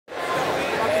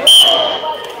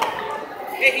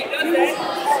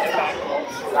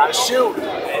Gotta shoot.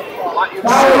 Want you to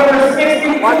Foul number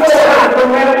 64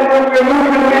 from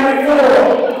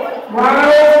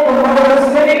Ronald from Motor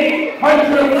City, Hunter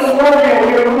from Logan.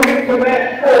 We are moving to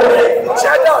mat 4. push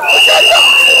that down, push that down.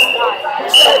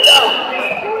 Push that down.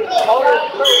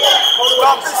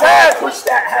 Drop his head. Push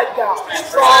that head down.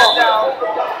 Strong.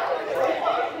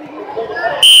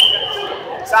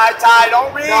 Side tie,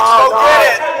 don't reach, go get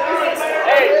it.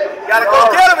 Hey, you gotta go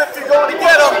get him if you're going to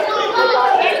get him.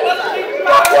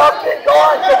 Go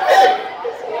on, go get it.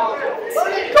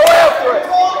 Go after it.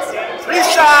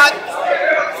 3-shot.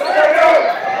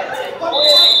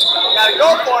 You gotta go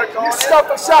for it, Conan. You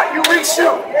stuff a shot, you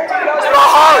reshoot. Go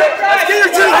hard. Let's get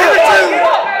your two, get your two.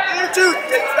 Get your two.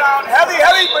 Takes down, heavy,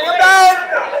 heavy, bring him down.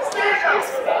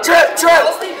 Trip, trip,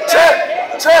 trip,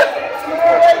 trip.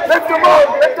 Lift him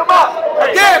up, lift him up.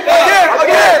 Again.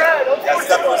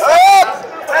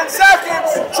 Up. 10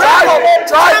 seconds. Drive,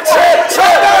 trip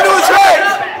down to his right.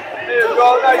 There you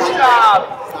go, nice job.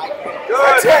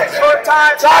 Good. Short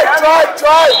time. Drive.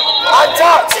 On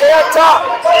top, stay on top.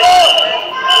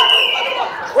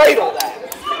 Cradle that.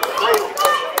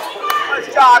 Nice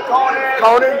job, Conan.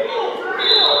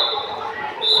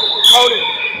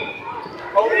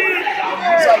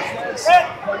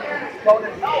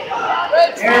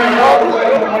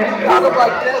 Got him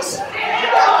like this.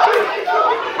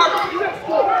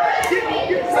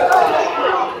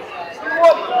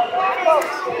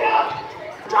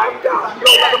 Drive him down. You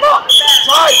don't let him up.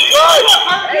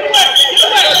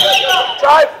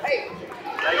 Drive.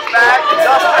 Nice back.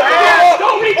 Adjust the hand.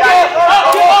 Yep.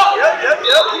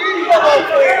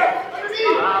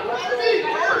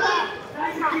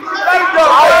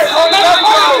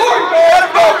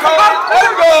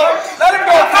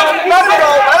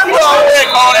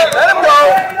 Let him go.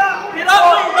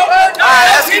 Alright,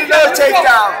 that's another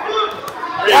takedown.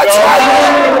 That's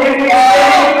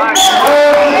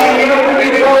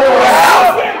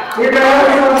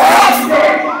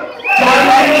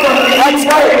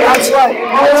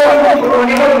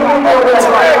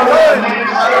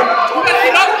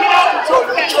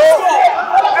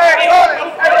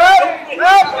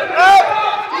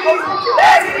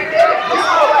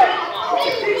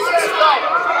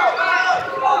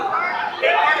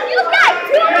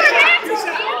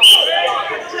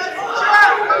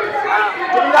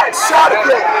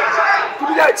Give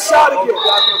me that shot again.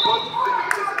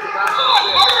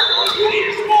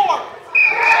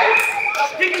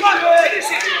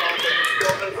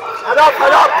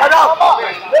 Head up.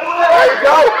 There you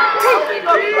go.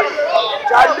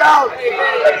 Drive down.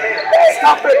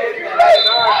 Stop it.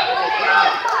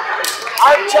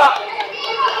 Arm chop.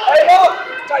 Hey, look.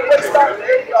 Tighten it up.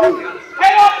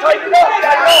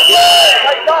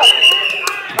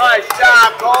 Nice job,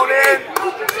 Conan.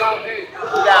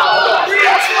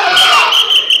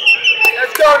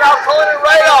 Let's go now, Conan,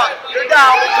 right on. You're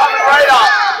down, we're coming right up.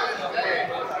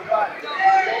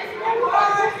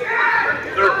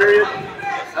 Third period.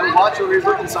 That Macho, he's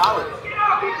looking solid.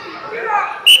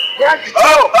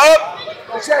 Up.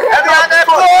 Heavy on that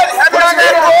foot.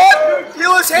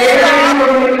 Feel his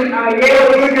hand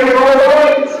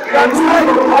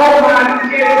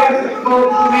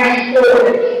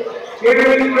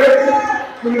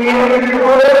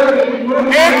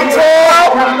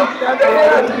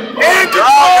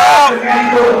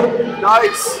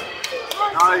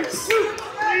Nice.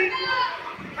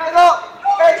 Head up.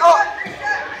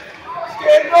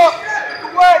 Stand up.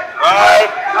 Away.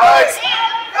 Nice.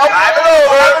 Have it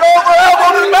over. Elbow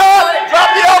to the mat. Drop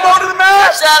the elbow to the mat.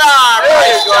 Shut up.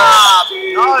 Nice job.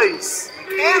 Nice.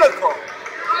 Mechanical.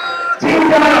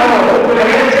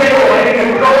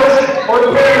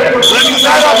 Lift his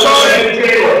head up, Tony.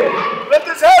 Lift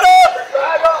his head up.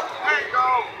 There you go.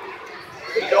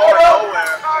 You're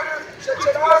nowhere. Shut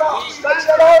your arm off.